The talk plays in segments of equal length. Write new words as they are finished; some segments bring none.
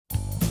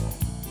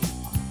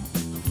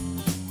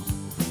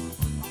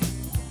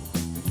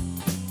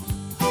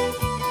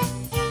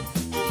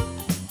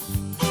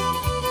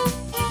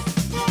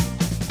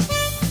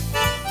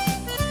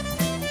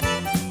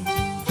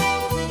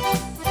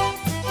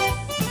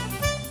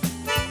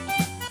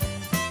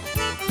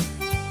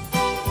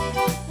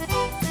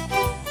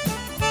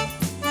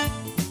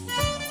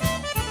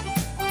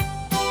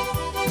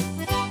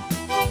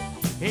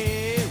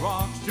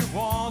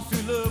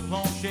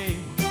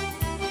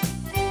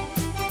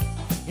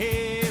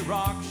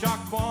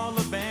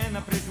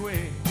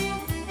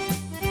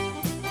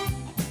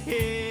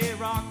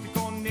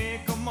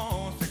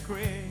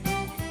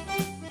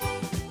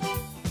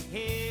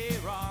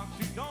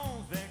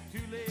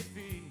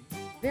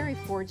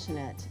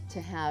fortunate to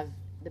have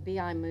the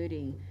B.I.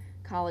 Moody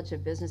College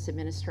of Business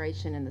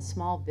Administration and the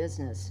Small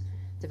Business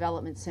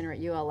Development Center at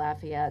UL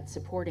Lafayette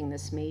supporting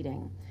this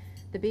meeting.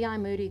 The B.I.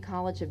 Moody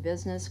College of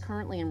Business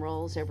currently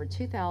enrolls over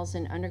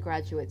 2,000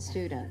 undergraduate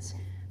students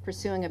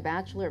pursuing a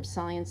Bachelor of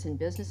Science in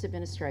Business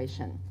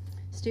Administration.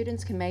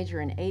 Students can major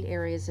in 8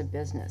 areas of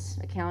business: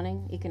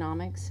 accounting,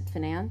 economics,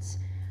 finance,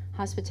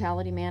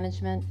 hospitality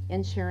management,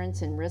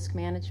 insurance and risk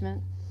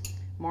management,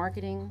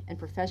 marketing, and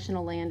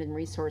professional land and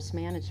resource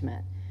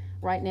management.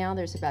 Right now,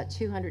 there's about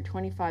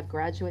 225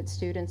 graduate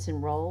students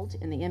enrolled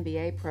in the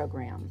MBA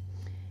program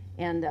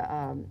and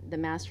the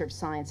Master of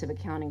Science of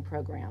Accounting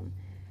program.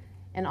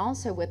 And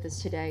also with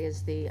us today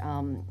is the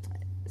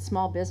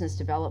Small Business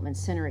Development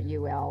Center at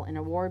UL, an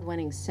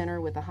award-winning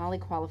center with a highly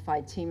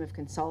qualified team of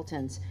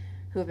consultants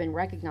who have been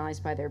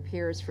recognized by their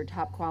peers for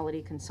top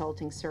quality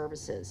consulting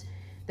services.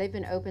 They've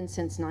been open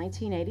since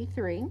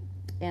 1983,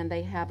 and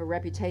they have a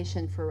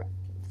reputation for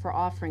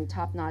offering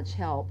top-notch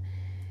help.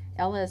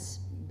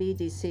 LUS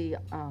BDC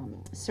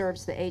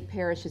serves the 8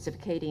 parishes of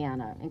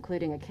Acadiana,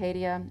 including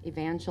Acadia,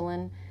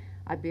 Evangeline,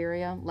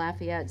 Iberia,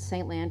 Lafayette,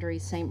 St. Landry,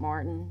 St.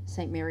 Martin,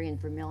 St. Mary,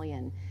 and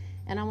Vermilion.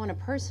 And I want to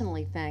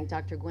personally thank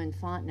Dr. Gwen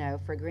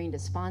Fontenot for agreeing to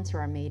sponsor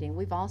our meeting.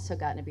 We've also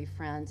gotten to be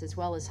friends, as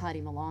well as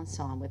Heidi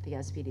Melanson with the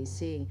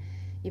SBDC.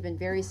 You've been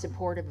very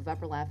supportive of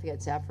Upper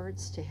Lafayette's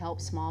efforts to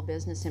help small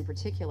business in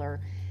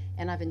particular,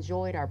 and I've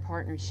enjoyed our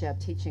partnership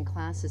teaching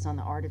classes on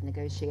the art of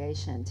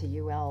negotiation to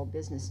UL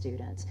business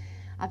students.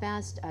 I've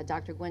asked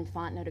Dr. Gwen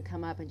Fontenot to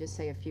come up and just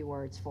say a few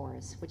words for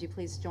us. Would you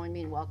please join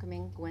me in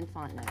welcoming Gwen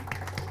Fontenot?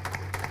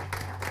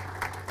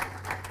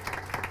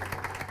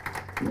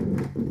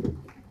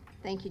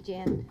 Thank you,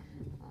 Jan.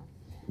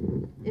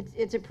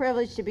 It's a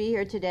privilege to be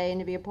here today and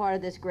to be a part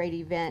of this great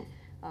event.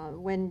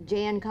 When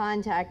Jan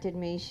contacted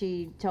me,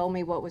 she told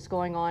me what was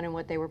going on and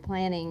what they were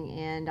planning,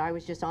 and I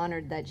was just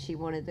honored that she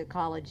wanted the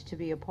college to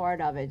be a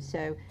part of it.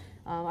 So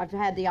I've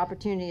had the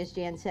opportunity, as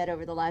Jan said,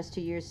 over the last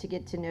 2 years to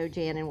get to know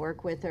Jan and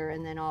work with her,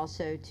 and then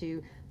also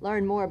to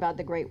learn more about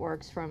the great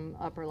works from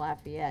Upper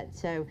Lafayette.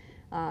 So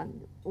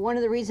one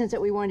of the reasons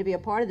that we wanted to be a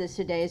part of this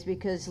today is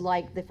because,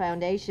 like the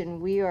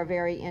foundation, we are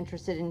very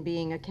interested in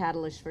being a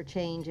catalyst for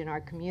change in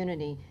our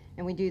community.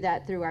 And we do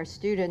that through our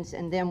students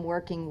and them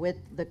working with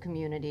the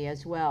community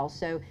as well.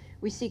 So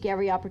we seek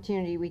every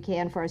opportunity we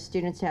can for our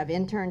students to have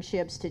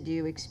internships, to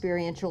do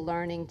experiential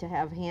learning, to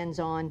have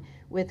hands-on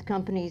with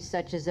companies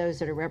such as those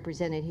that are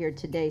represented here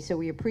today. So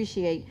we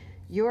appreciate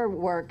your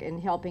work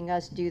in helping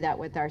us do that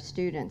with our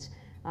students.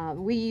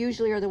 We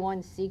usually are the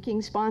ones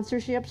seeking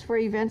sponsorships for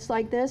events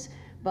like this,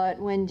 but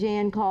when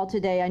Jan called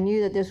today, I knew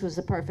that this was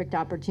the perfect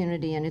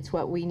opportunity, and it's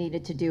what we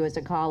needed to do as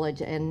a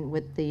college and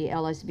with the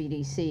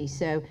LSBDC.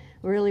 So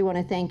we really want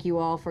to thank you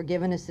all for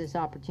giving us this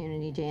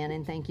opportunity, Jan,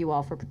 and thank you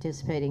all for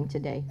participating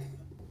today.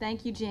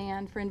 Thank you,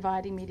 Jan, for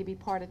inviting me to be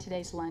part of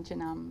today's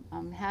luncheon.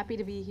 I'm happy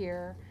to be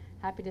here,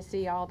 happy to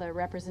see all the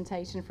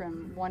representation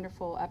from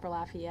wonderful Upper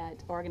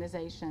Lafayette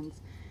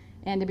organizations,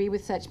 and to be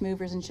with such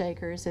movers and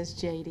shakers as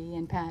JD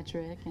and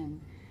Patrick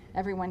and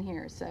everyone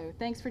here. So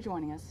thanks for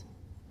joining us.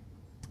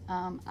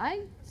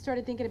 I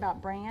started thinking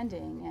about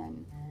branding,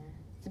 and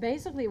it's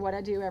basically what I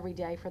do every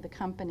day for the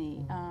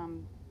company.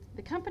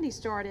 The company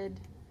started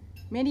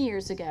many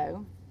years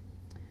ago,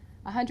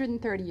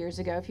 130 years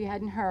ago. If you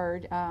hadn't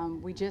heard,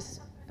 we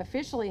just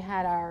officially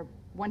had our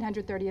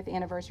 130th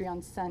anniversary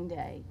on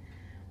Sunday.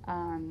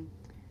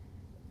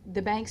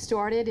 The bank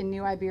started in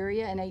New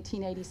Iberia in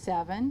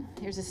 1887.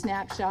 Here's a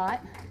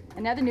snapshot.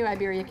 Another New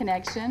Iberia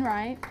connection,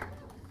 right?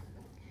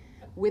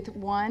 With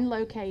one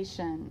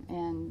location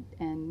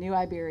in New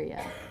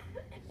Iberia.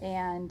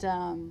 And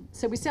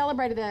so we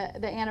celebrated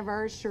the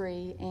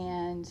anniversary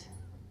and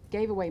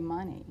gave away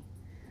money.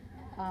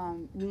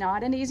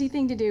 Not an easy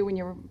thing to do when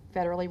you're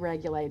federally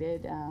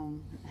regulated,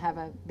 have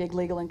a big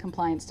legal and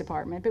compliance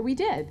department, but we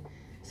did.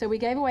 So we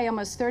gave away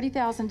almost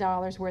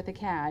 $30,000 worth of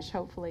cash.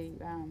 Hopefully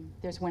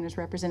there's winners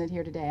represented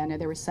here today. I know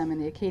there were some in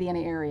the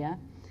Acadiana area.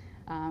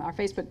 Our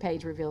Facebook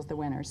page reveals the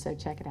winners, so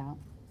check it out.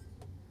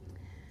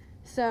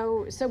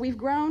 So we've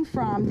grown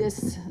from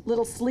this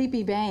little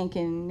sleepy bank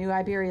in New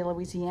Iberia,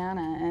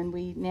 Louisiana, and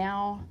we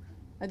now,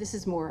 this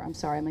is more, I'm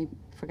sorry, I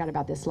forgot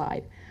about this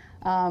slide.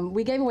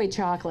 We gave away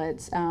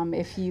chocolates.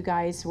 If you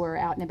guys were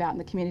out and about in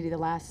the community the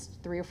last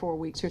 3 or 4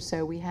 weeks or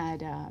so, we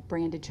had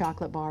branded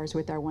chocolate bars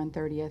with our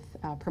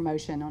 130th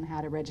promotion on how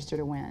to register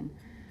to win.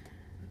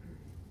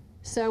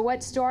 So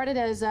what started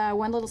as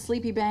one little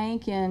sleepy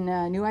bank in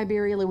New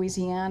Iberia,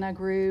 Louisiana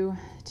grew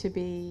to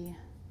be,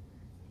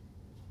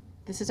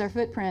 this is our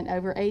footprint,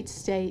 over 8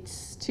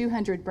 states,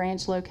 200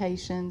 branch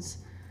locations,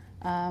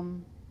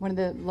 one of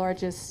the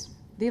largest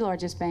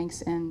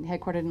banks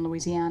headquartered in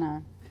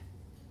Louisiana.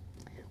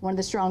 One of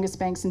the strongest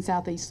banks in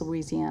Southeast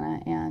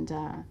Louisiana, and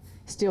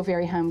still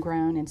very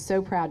homegrown, and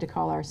so proud to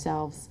call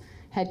ourselves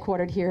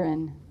headquartered here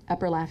in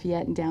Upper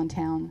Lafayette in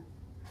downtown.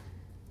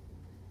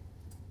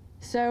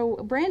 So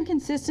brand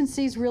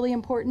consistency is really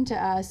important to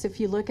us. If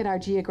you look at our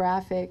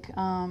geographic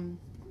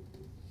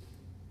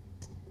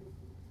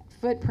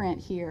footprint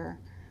here,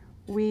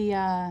 we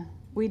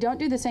We don't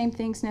do the same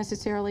things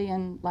necessarily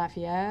in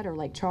Lafayette or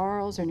Lake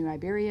Charles or New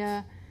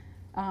Iberia,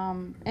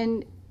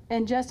 and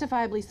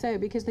justifiably so,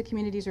 because the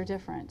communities are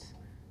different.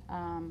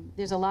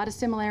 There's a lot of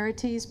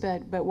similarities,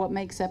 but what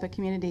makes up a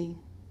community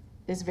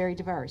is very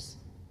diverse.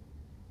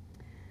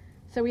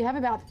 So we have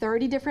about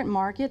 30 different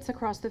markets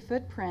across the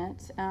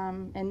footprint,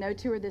 and no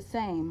two are the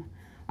same.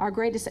 Our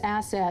greatest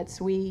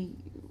assets we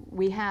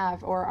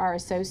have are our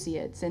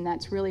associates, and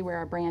that's really where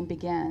our brand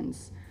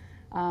begins.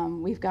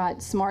 We've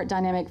got smart,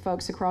 dynamic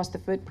folks across the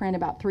footprint,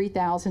 about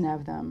 3,000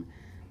 of them,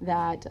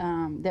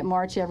 that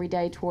march every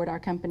day toward our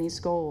company's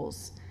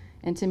goals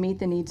and to meet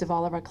the needs of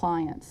all of our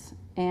clients.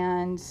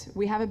 And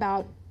we have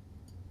about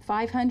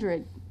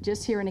 500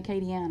 just here in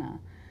Acadiana.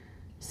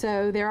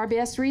 So they're our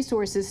best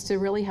resources to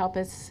really help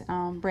us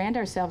brand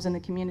ourselves in the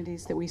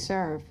communities that we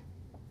serve.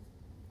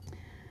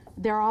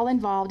 They're all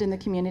involved in the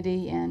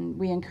community, and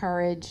we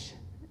encourage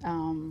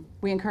and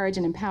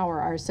empower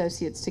our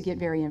associates to get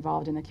very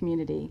involved in the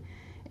community.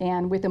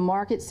 And with a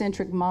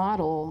market-centric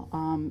model,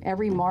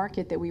 every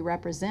market that we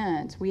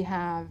represent, we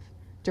have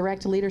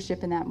direct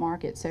leadership in that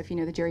market. So if you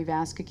know the Jerry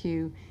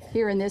Vasquez,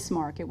 here in this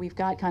market, we've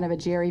got kind of a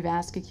Jerry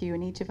Vasquez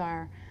in each of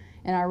our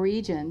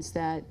regions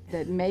that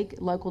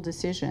make local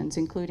decisions,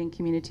 including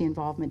community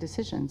involvement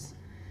decisions.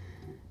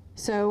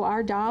 So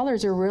our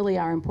dollars are really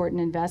our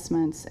important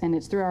investments, and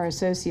it's through our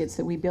associates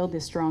that we build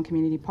these strong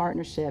community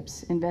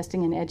partnerships,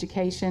 investing in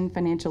education,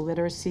 financial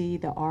literacy,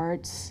 the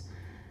arts,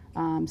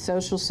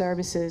 social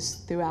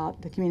services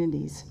throughout the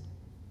communities.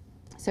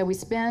 So we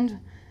spend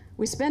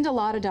a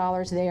lot of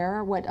dollars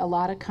there, what a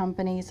lot of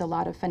companies, a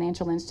lot of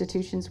financial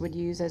institutions would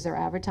use as their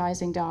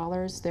advertising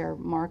dollars, their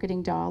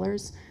marketing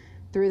dollars,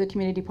 through the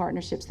community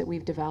partnerships that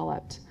we've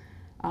developed.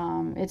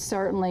 It's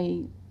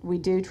certainly, we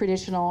do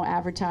traditional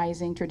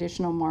advertising,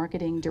 traditional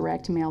marketing,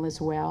 direct mail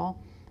as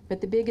well, but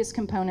the biggest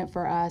component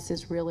for us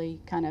is really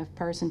kind of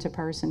person to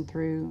person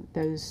through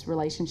those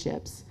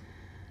relationships.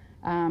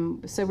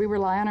 So we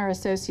rely on our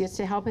associates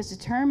to help us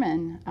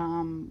determine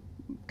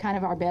kind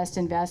of our best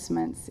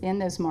investments in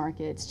those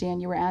markets. Jan,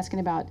 you were asking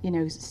about,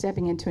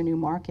 stepping into a new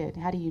market.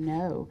 How do you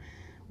know?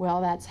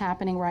 Well, that's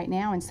happening right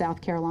now in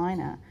North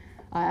Carolina.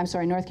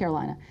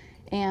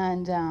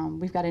 And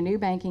we've got a new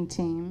banking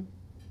team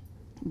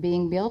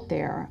being built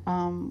there.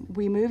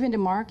 We move into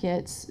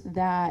markets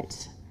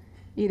that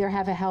either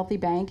have a healthy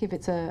bank, if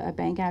it's a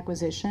bank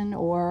acquisition,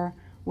 or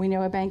we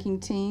know a banking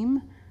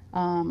team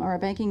or a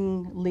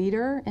banking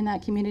leader in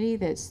that community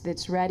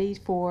that's ready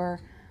to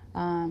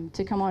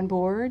come on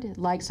board,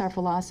 likes our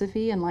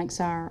philosophy and likes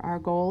our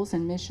goals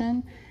and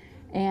mission.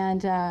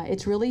 And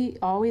it's really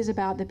always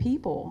about the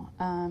people,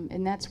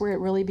 and that's where it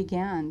really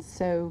begins.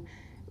 So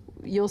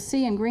you'll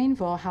see in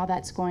Greenville how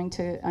that's going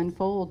to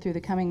unfold through the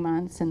coming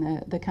months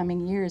and the coming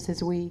years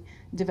as we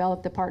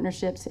develop the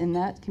partnerships in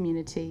that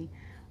community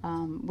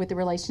with the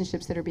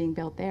relationships that are being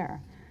built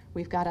there.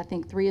 We've got, I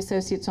think, 3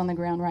 associates on the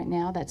ground right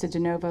now. That's a de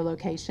novo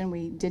location.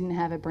 We didn't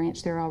have a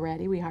branch there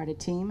already. We hired a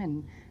team,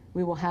 and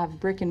we will have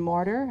brick and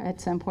mortar at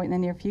some point in the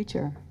near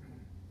future.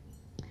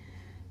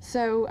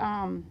 So,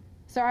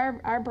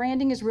 our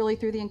branding is really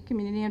through the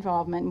community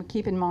involvement. And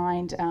keep in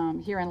mind,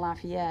 here in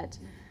Lafayette,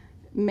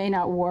 may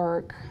not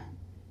work.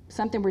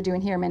 Something we're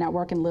doing here may not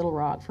work in Little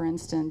Rock, for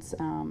instance.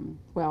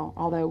 Well,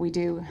 although we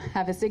do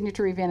have a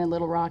signature event in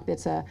Little Rock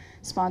that's a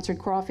sponsored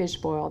crawfish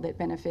boil that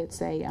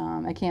benefits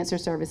a cancer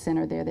service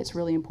center there that's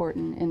really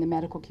important in the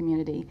medical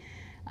community.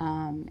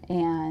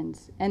 And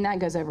that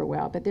goes over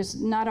well. But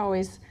there's not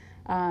always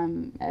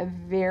a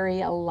very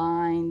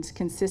aligned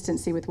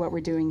consistency with what we're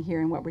doing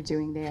here and what we're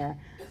doing there.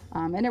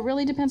 And it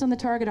really depends on the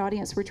target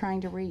audience we're trying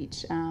to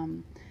reach.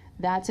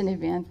 That's an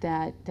event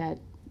that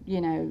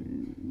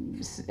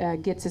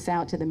gets us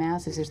out to the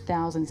masses. There's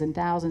thousands and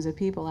thousands of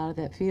people out of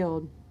that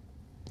field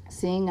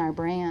seeing our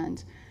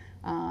brand.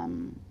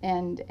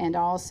 And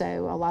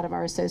also a lot of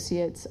our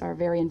associates are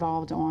very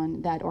involved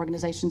on that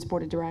organization's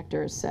board of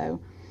directors. So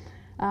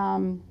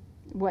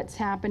what's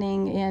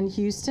happening in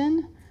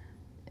Houston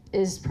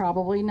is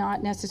probably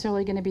not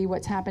necessarily going to be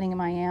what's happening in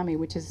Miami,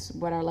 which is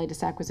what our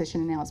latest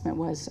acquisition announcement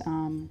was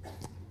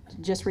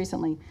just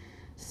recently.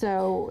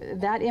 So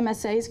that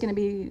MSA is going to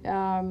be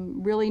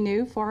really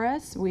new for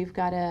us. We've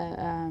got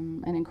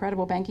an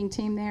incredible banking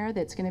team there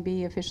that's going to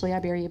be officially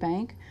Iberia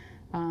Bank,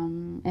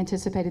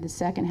 anticipated the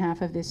second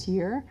half of this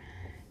year.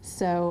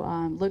 So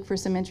look for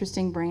some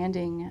interesting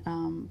branding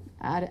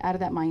out of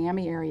that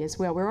Miami area as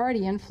well. We're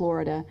already in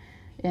Florida,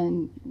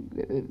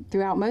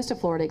 throughout most of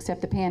Florida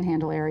except the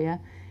Panhandle area.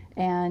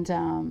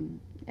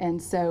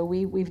 And so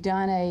we've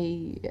done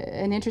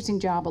an interesting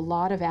job, a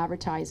lot of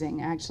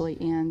advertising actually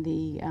in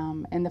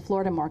the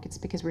Florida markets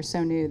because we're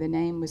so new. The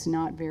name was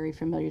not very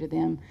familiar to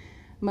them.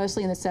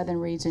 Mostly in the southern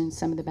region,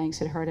 some of the banks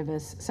had heard of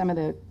us, some of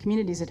the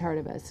communities had heard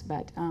of us,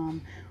 but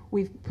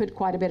we've put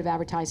quite a bit of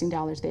advertising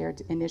dollars there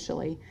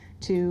initially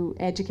to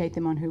educate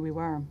them on who we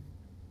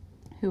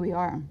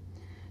are.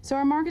 So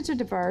our markets are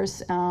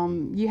diverse.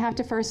 You have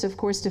to first, of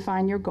course,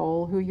 define your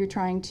goal, who you're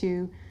trying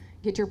to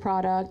get your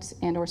products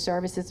and or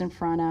services in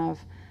front of,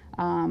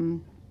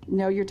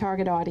 know your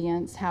target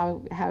audience,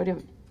 how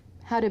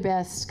how to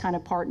best kind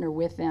of partner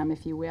with them,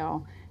 if you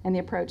will, and the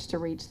approach to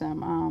reach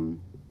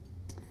them.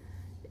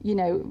 You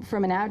know,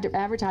 from an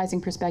advertising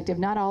perspective,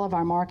 not all of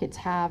our markets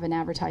have an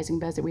advertising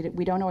budget.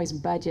 We don't always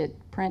budget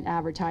print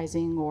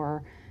advertising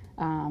or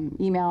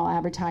email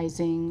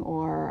advertising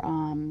or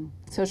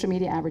social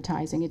media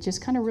advertising. It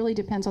just kind of really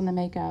depends on the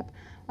makeup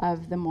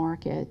of the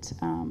market.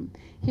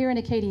 Here in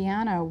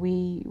Acadiana,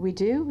 we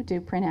do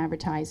print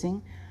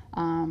advertising.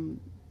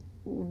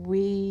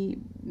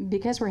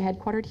 Because we're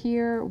headquartered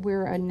here,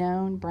 we're a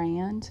known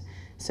brand,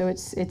 so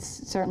it's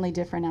certainly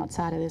different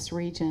outside of this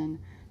region.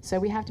 So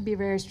we have to be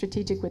very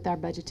strategic with our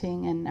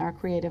budgeting and our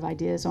creative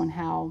ideas on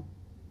how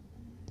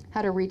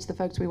to reach the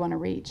folks we want to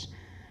reach.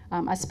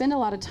 I spend a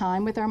lot of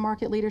time with our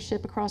market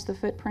leadership across the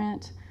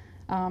footprint,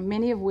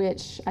 many of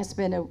which I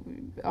spend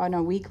on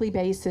a weekly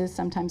basis,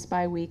 sometimes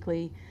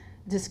bi-weekly,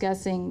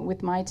 discussing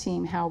with my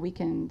team how we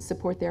can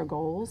support their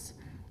goals,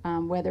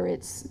 whether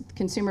it's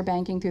consumer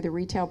banking through the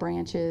retail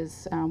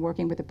branches,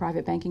 working with the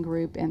private banking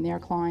group and their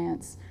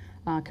clients,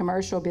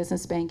 commercial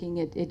business banking.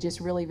 It just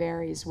really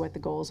varies what the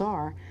goals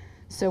are.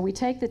 So we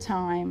take the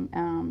time,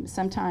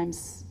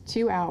 sometimes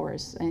 2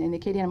 hours in the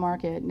Acadiana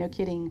market, no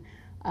kidding.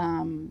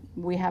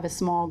 We have a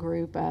small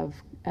group of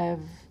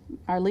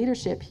our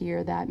leadership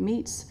here that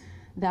meets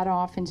that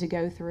often to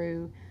go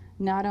through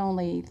not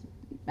only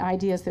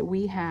ideas that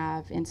we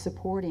have in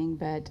supporting,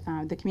 but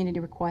the community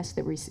requests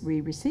that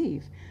we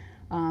receive.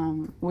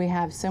 We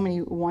have so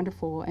many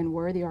wonderful and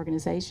worthy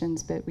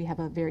organizations, but we have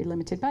a very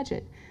limited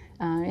budget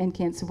and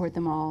can't support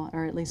them all,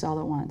 or at least all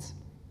at once.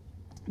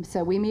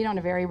 So we meet on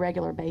a very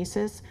regular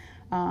basis.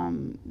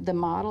 The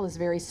model is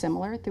very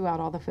similar throughout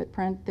all the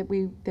footprint that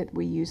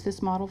we use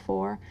this model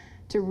for,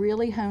 to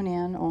really hone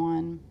in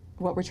on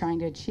what we're trying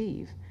to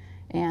achieve.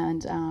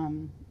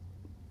 And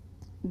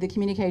the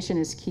communication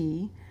is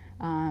key,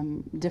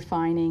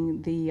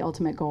 defining the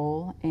ultimate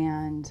goal,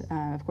 and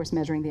of course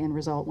measuring the end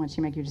result once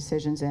you make your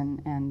decisions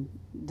and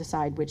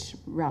decide which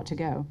route to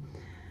go.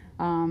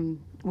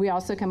 We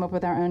also come up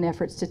with our own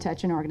efforts to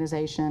touch an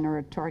organization or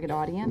a target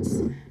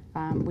audience.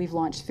 We've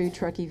launched food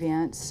truck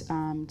events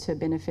to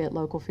benefit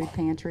local food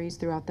pantries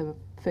throughout the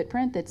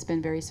footprint. That's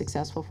been very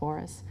successful for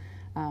us.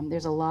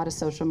 There's a lot of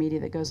social media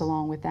that goes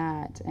along with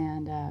that,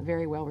 and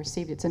very well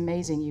received. It's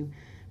amazing. You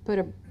put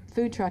a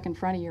food truck in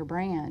front of your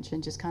branch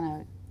and just kind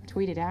of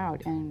tweet it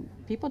out, and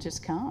people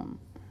just come.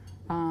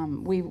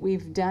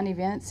 We've done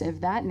events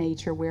of that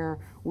nature where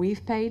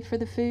we've paid for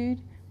the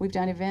food. We've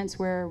done events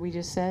where we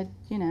just said,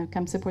 you know,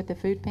 come support the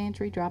food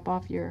pantry, drop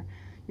off your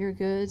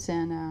goods,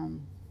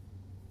 and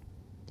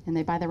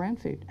they buy their own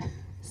food.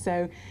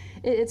 So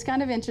it's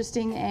kind of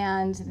interesting,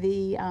 and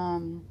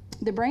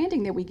the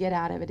branding that we get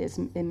out of it is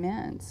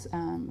immense.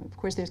 Of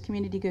course, there's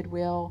community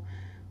goodwill.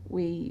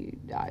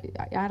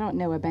 I don't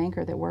know a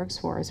banker that works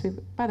for us.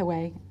 By the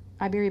way,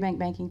 Iberia Bank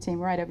banking team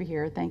right over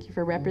here. Thank you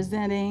for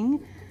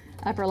representing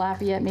Upper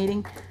Lafayette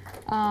meeting.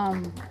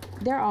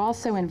 They're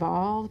also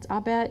involved. I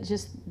bet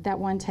just that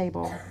one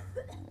table,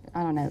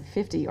 I don't know,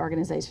 50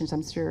 organizations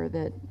I'm sure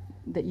that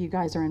you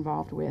guys are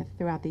involved with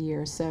throughout the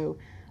year. So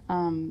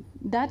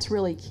that's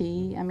really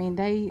key. I mean,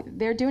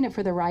 they're doing it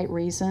for the right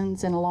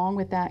reasons, and along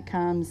with that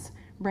comes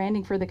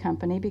branding for the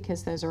company,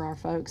 because those are our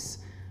folks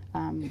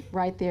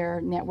right there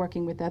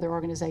networking with other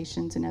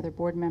organizations and other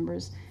board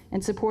members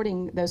and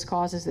supporting those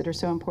causes that are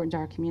so important to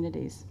our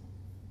communities.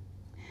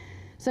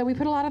 So we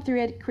put a lot of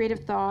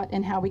creative thought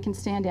in how we can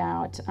stand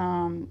out.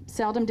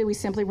 Seldom do we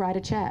simply write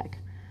a check.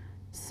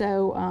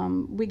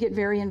 So we get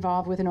very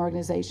involved with an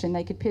organization.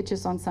 They could pitch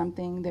us on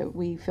something that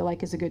we feel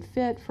like is a good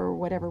fit for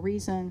whatever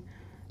reason.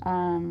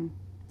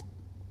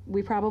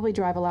 We probably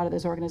drive a lot of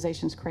those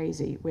organizations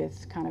crazy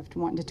with kind of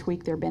wanting to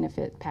tweak their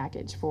benefit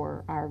package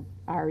for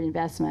our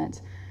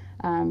investment.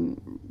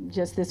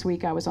 Just this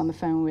week I was on the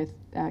phone with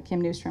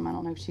Kim Newstrom, I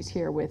don't know if she's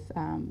here, with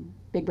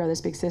Big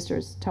Brothers Big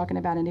Sisters, talking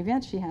about an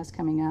event she has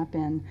coming up,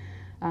 and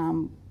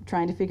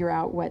trying to figure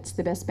out what's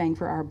the best bang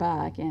for our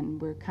buck,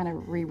 and we're kind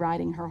of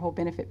rewriting her whole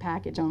benefit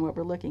package on what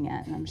we're looking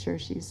at, and I'm sure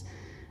she's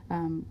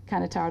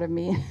kind of tired of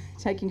me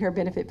taking her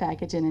benefit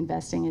package and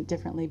investing it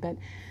differently,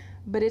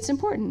 but it's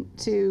important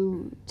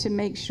to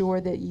make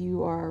sure that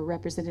you are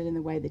represented in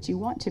the way that you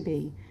want to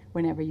be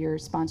whenever you're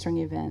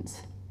sponsoring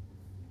events.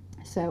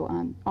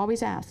 So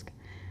always ask.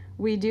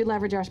 We do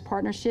leverage our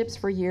partnerships.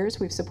 For years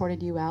we've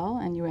supported UL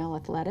and UL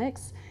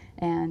Athletics,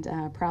 and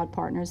proud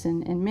partners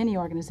in many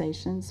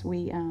organizations.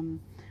 We,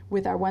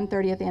 with our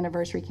 130th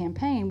anniversary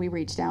campaign, we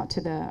reached out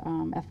to the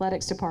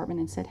athletics department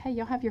and said, hey,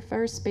 you'll have your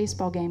first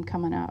baseball game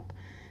coming up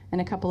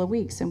in a couple of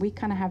weeks, and we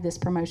kind of have this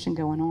promotion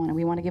going on, and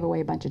we want to give away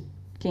a bunch of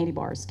candy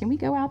bars. Can we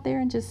go out there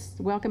and just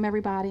welcome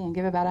everybody and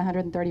give about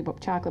 130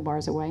 chocolate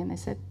bars away? And they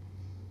said,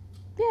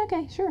 yeah,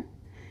 okay, sure.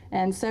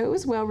 And so it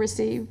was well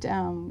received.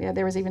 Yeah,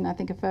 there was even, I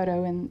think, a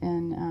photo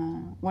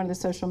in one of the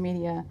social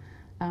media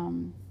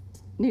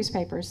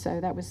newspapers.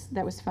 So that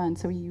was fun.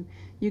 So you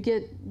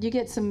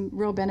get some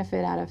real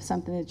benefit out of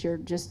something that you're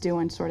just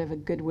doing, sort of a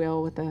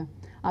goodwill, with the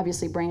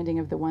obviously branding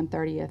of the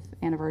 130th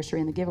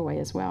anniversary and the giveaway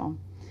as well.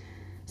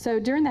 So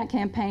during that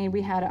campaign,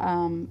 we had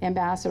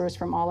ambassadors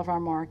from all of our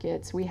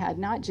markets. We had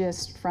not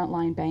just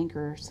frontline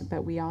bankers,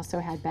 but we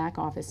also had back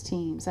office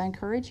teams. I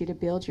encourage you to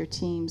build your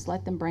teams,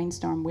 let them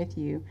brainstorm with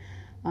you.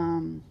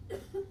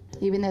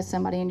 Even though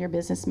somebody in your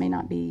business may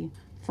not be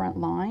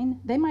frontline,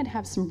 they might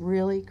have some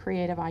really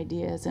creative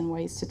ideas and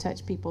ways to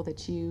touch people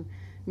that you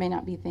may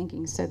not be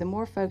thinking. So the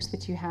more folks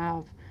that you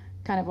have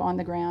kind of on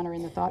the ground or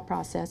in the thought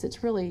process,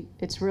 it's really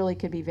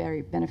could be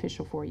very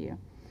beneficial for you.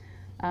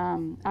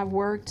 I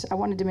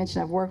wanted to mention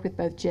I've worked with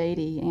both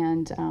JD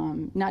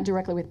and not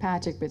directly with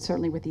Patrick, but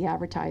certainly with the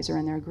advertiser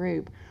and their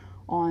group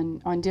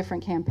on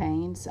different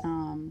campaigns.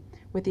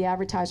 With the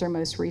advertiser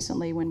most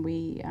recently, when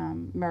we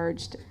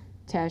merged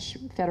Tesh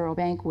Federal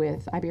Bank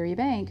with Iberia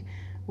Bank,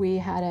 we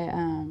had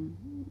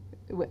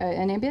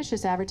an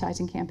ambitious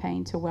advertising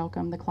campaign to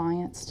welcome the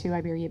clients to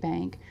Iberia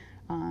Bank,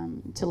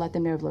 to let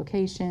them know of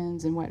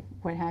locations and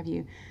what have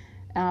you.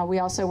 We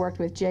also worked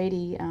with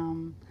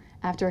JD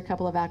after a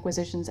couple of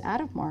acquisitions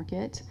out of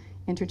market,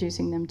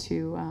 introducing them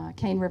to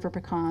Cane River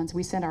Pecans.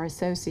 We sent our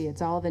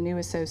associates, all the new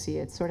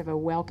associates, sort of a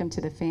welcome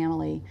to the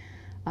family,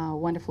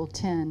 wonderful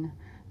tin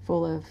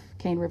full of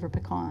Cane River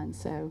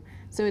pecans. So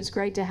it's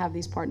great to have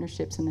these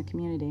partnerships in the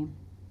community.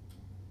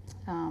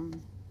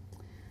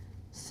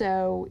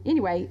 So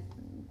anyway,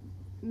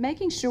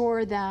 making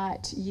sure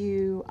that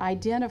you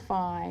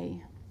identify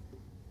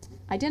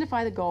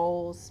the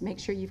goals, make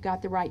sure you've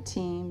got the right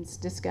teams,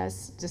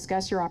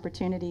 discuss your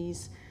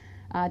opportunities,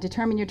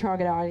 determine your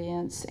target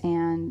audience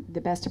and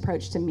the best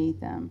approach to meet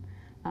them.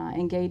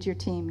 Engage your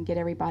team and get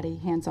everybody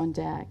hands on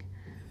deck.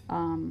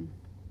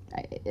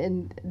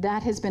 And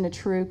that has been a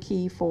true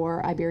key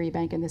for Iberia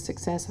Bank and the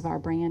success of our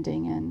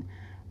branding.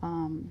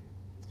 And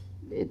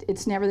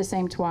it's never the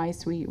same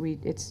twice.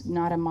 It's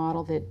not a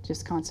model that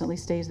just constantly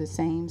stays the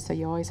same. So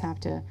you always have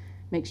to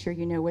make sure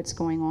you know what's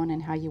going on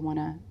and how you want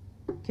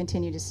to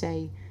continue to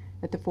stay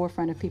at the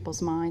forefront of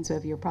people's minds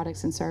of your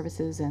products and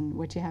services and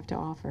what you have to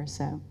offer.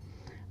 So,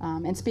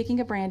 and speaking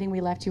of branding,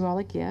 we left you all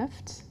a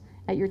gift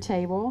at your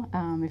table.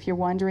 If you're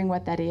wondering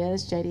what that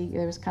is, JD,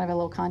 there was kind of a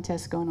little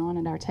contest going on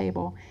at our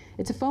table.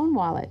 It's a phone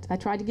wallet. I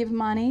tried to give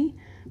money,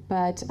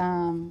 but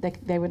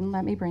they wouldn't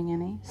let me bring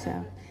any.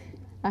 So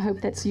I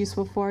hope that's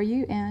useful for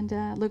you, and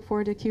look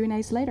forward to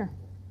Q&As later.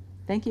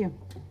 Thank you.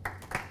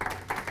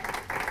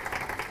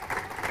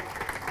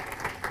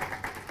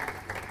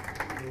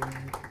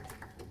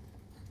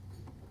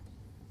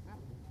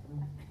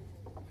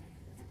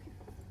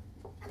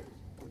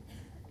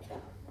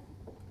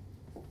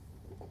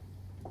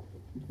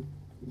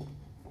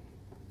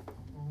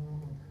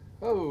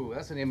 Oh,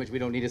 that's an image we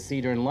don't need to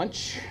see during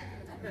lunch.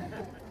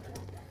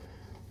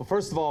 Well,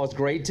 first of all, it's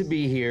great to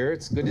be here.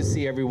 It's good to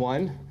see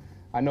everyone.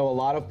 I know a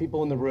lot of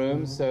people in the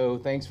room, so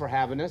thanks for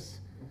having us.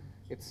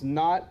 It's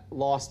not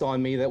lost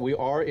on me that we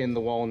are in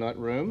the Walnut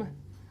Room.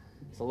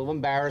 It's a little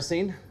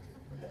embarrassing.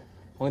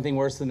 Only thing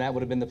worse than that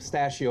would have been the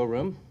Pistachio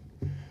Room.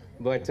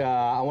 But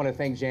I want to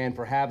thank Jan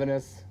for having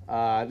us.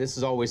 This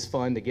is always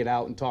fun to get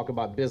out and talk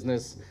about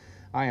business.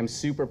 I am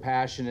super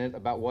passionate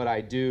about what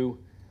I do.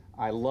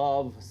 I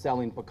love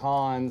selling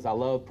pecans. I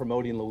love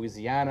promoting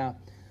Louisiana.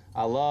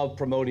 I love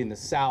promoting the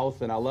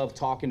South, and I love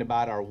talking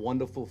about our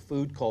wonderful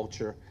food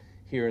culture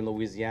here in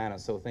Louisiana.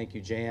 So thank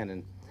you, Jan,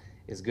 and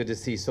it's good to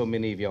see so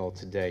many of y'all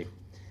today.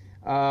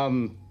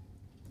 I'm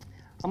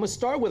gonna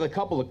start with a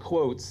couple of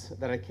quotes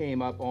that I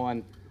came up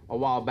on a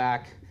while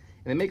back,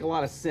 and they make a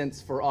lot of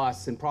sense for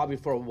us and probably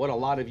for what a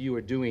lot of you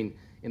are doing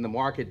in the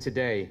market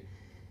today.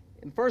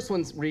 And the first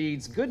one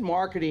reads, "Good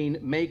marketing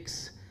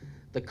makes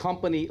the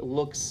company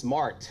look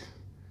smart,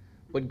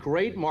 but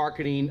great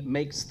marketing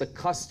makes the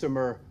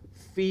customer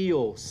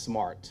feel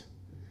smart."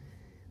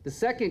 The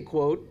second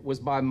quote was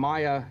by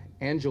Maya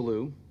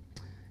Angelou,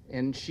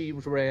 and she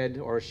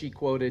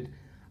quoted,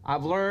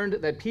 "I've learned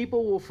that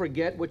people will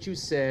forget what you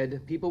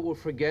said, people will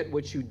forget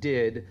what you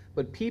did,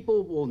 but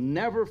people will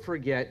never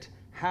forget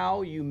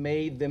how you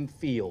made them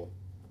feel."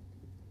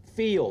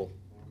 Feel.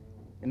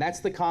 And that's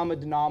the common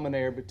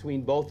denominator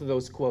between both of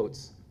those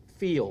quotes.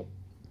 Feel.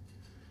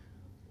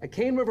 At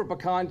Cane River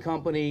Pecan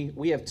Company,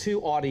 we have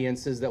two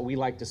audiences that we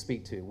like to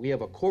speak to. We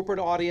have a corporate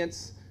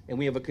audience and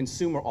we have a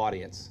consumer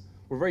audience.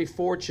 We're very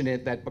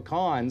fortunate that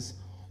pecans,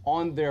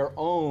 on their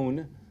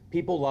own,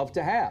 people love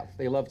to have.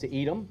 They love to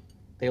eat them.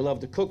 They love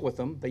to cook with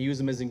them. They use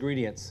them as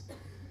ingredients.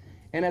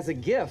 And as a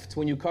gift,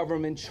 when you cover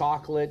them in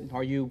chocolate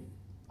or you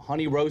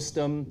honey roast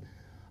them,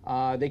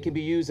 they can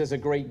be used as a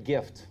great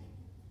gift.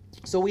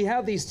 So we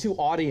have these two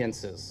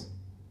audiences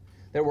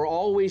that we're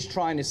always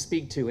trying to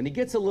speak to, and it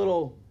gets a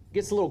little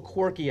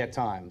quirky at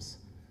times.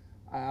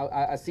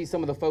 I see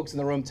some of the folks in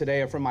the room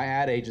today are from my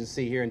ad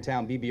agency here in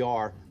town,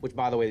 BBR, which,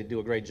 by the way, they do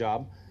a great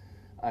job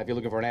if you're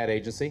looking for an ad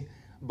agency.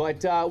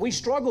 But we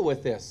struggle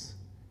with this.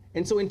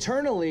 And so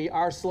internally,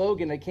 our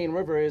slogan at Cane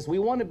River is we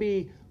want to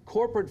be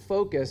corporate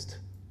focused,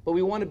 but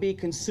we want to be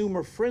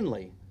consumer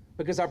friendly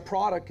because our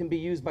product can be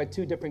used by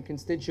two different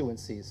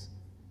constituencies.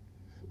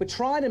 But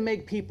try to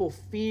make people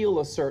feel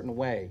a certain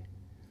way.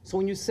 So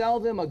when you sell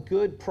them a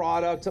good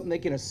product, something they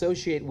can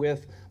associate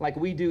with, like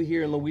we do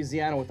here in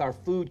Louisiana with our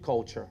food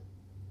culture,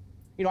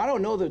 You know, I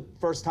don't know the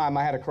first time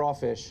I had a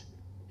crawfish,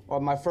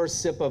 or my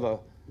first sip of a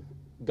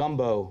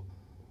gumbo,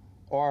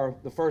 or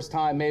the first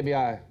time maybe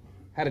I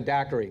had a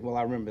daiquiri. Well,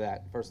 I remember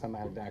that, first time I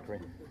had a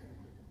daiquiri.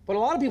 But a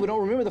lot of people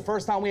don't remember the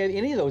first time we had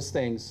any of those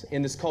things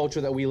in this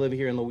culture that we live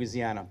here in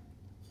Louisiana.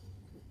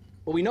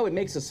 But we know it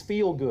makes us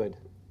feel good.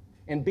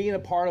 And being a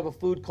part of a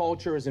food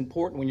culture is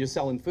important when you're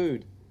selling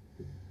food.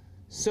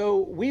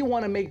 So we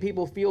want to make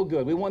people feel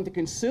good. We want the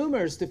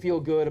consumers to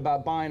feel good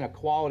about buying a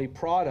quality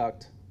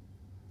product,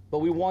 but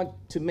we want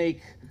to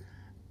make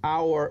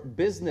our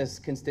business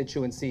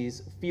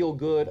constituencies feel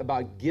good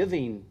about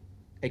giving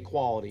a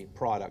quality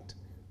product.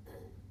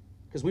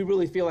 Because we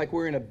really feel like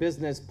we're in a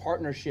business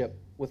partnership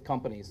with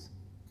companies.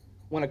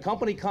 When a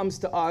company comes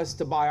to us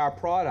to buy our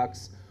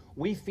products,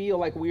 we feel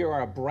like we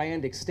are a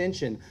brand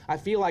extension. I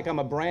feel like I'm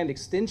a brand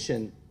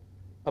extension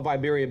of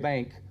Iberia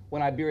Bank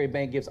when Iberia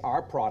Bank gives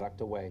our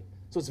product away.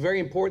 So it's very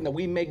important that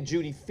we make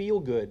Judy feel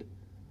good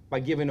by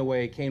giving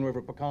away Cane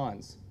River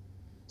pecans.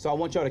 So I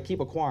want y'all to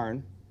keep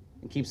acquiring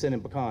and keep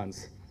sending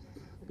pecans.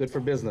 Good for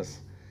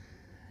business.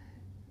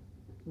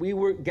 We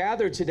were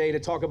gathered today to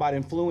talk about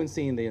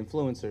influencing the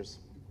influencers.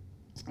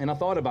 And I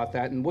thought about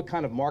that and what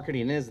kind of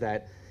marketing is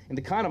that? And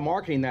the kind of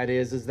marketing that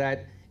is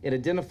that it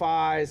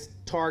identifies,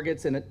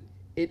 targets, and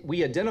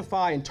we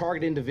identify and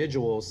target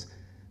individuals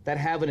that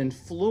have an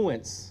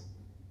influence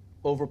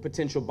over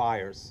potential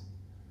buyers.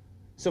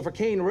 So for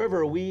Cane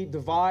River, we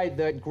divide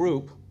that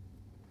group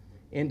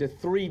into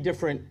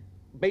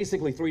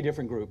basically three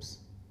different groups,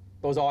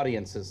 those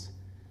audiences.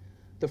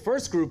 The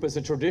first group is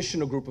a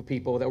traditional group of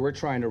people that we're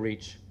trying to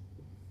reach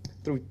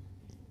through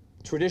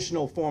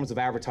traditional forms of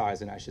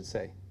advertising, I should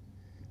say.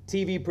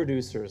 TV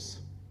producers,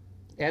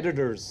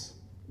 editors,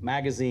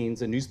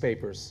 magazines and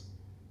newspapers,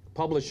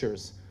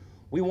 publishers.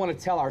 We want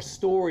to tell our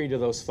story to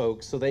those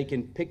folks so they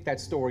can pick that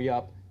story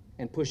up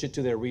and push it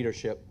to their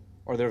readership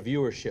or their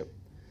viewership.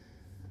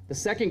 The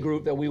second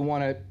group that we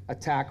want to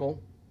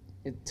tackle,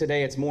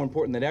 today it's more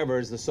important than ever,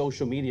 is the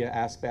social media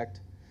aspect,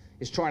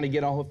 is trying to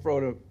get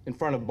in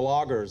front of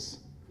bloggers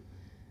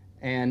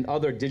and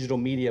other digital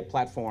media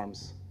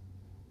platforms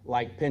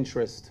like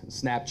Pinterest,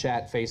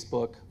 Snapchat,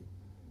 Facebook,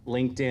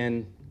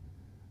 LinkedIn.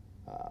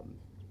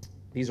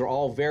 These are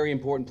all very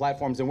important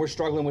platforms, and we're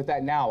struggling with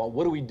that now.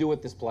 What do we do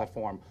with this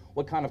platform?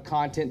 What kind of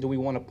content do we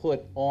want to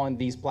put on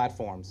these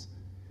platforms?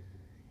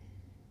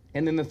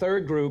 And then the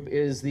third group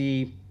is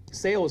the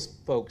sales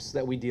folks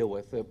that we deal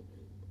with, the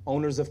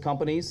owners of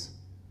companies.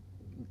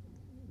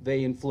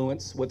 They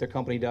influence what their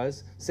company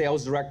does.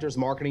 Sales directors,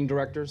 marketing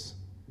directors,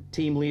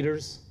 team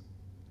leaders,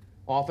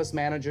 office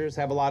managers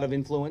have a lot of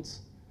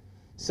influence.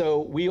 So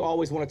we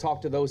always want to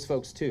talk to those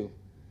folks too.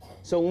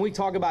 So when we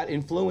talk about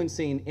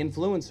influencing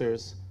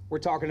influencers, we're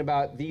talking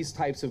about these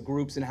types of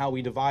groups and how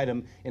we divide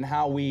them and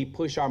how we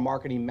push our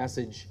marketing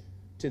message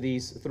to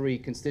these three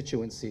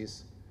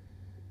constituencies.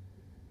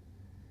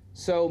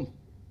 So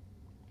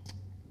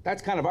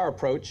that's kind of our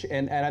approach.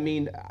 And I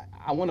mean,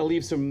 I want to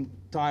leave some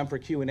time for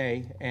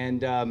Q&A.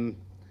 And I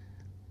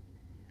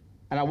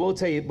will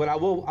tell you, but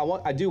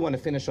I do want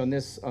to finish on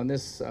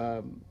this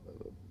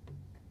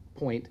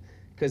point,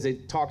 because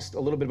it talks a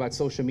little bit about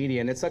social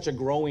media, and it's such a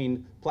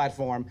growing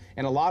platform.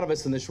 And a lot of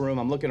us in this room,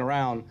 I'm looking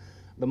around,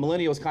 the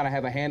millennials kind of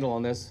have a handle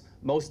on this.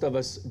 Most of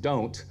us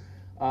don't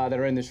that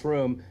are in this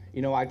room.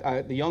 You know,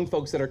 the young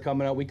folks that are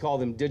coming up, we call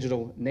them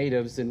digital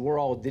natives, and we're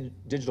all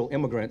digital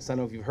immigrants. I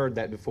don't know if you've heard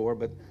that before,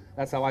 but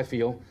that's how I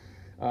feel,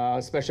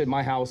 especially at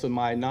my house with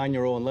my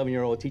 9-year-old and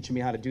 11-year-old teaching me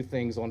how to do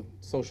things on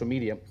social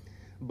media.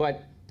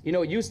 But, you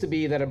know, it used to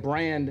be that a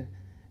brand,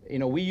 you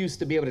know, we used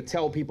to be able to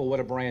tell people what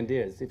a brand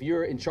is. If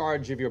you're in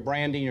charge of your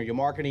branding or your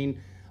marketing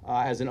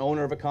as an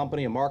owner of a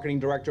company, a marketing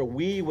director,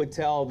 we would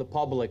tell the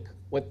public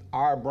what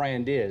our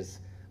brand is.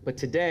 But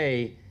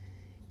today,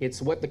 it's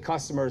what the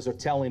customers are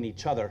telling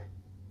each other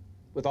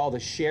with all the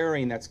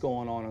sharing that's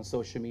going on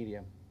social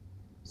media.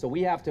 So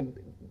we have to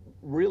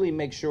really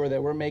make sure that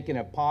we're making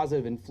a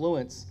positive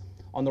influence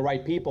on the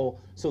right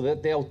people so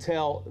that they'll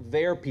tell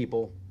their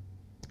people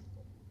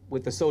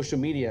with the social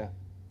media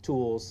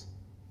tools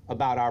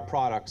about our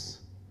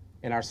products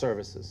and our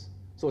services.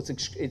 So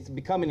it's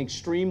becoming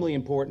extremely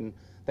important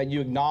that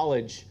you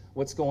acknowledge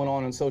what's going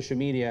on social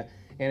media.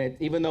 And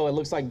even though it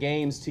looks like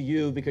games to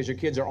you because your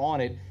kids are on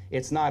it,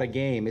 it's not a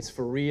game. It's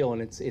for real,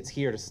 and it's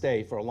here to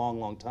stay for a long,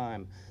 long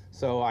time.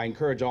 So I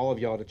encourage all of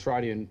y'all to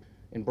try to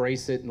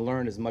embrace it and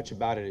learn as much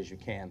about it as you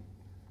can.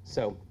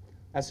 So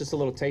that's just a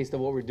little taste of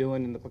what we're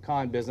doing in the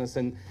pecan business.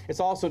 And it's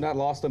also not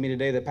lost on me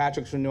today that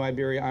Patrick's from New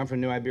Iberia, I'm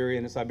from New Iberia,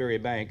 and it's Iberia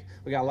Bank.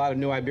 We got a lot of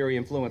New Iberia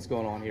influence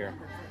going on here.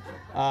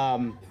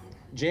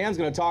 Jan's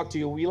going to talk to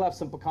you. We left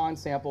some pecan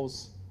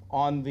samples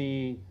on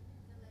the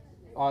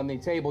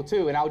table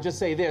too. And I'll just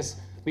say this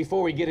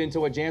before we get into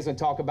what Jan's going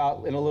to talk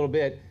about in a little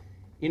bit.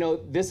 You know,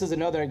 this is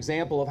another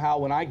example of how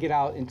when I get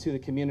out into the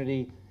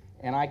community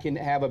and I can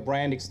have a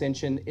brand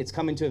extension, it's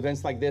coming to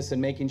events like this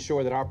and making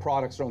sure that our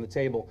products are on the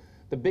table.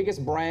 The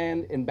biggest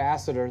brand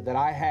ambassador that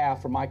I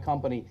have for my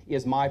company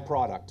is my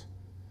product.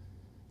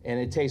 And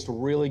it tastes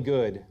really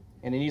good.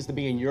 And it needs to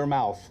be in your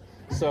mouth.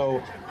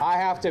 So I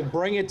have to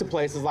bring it to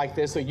places like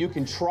this so you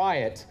can try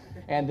it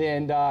and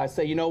then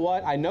say, you know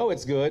what, I know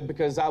it's good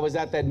because I was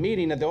at that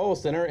meeting at the oil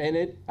center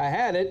and I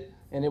had it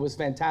and it was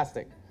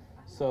fantastic.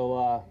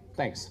 So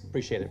thanks,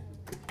 appreciate it.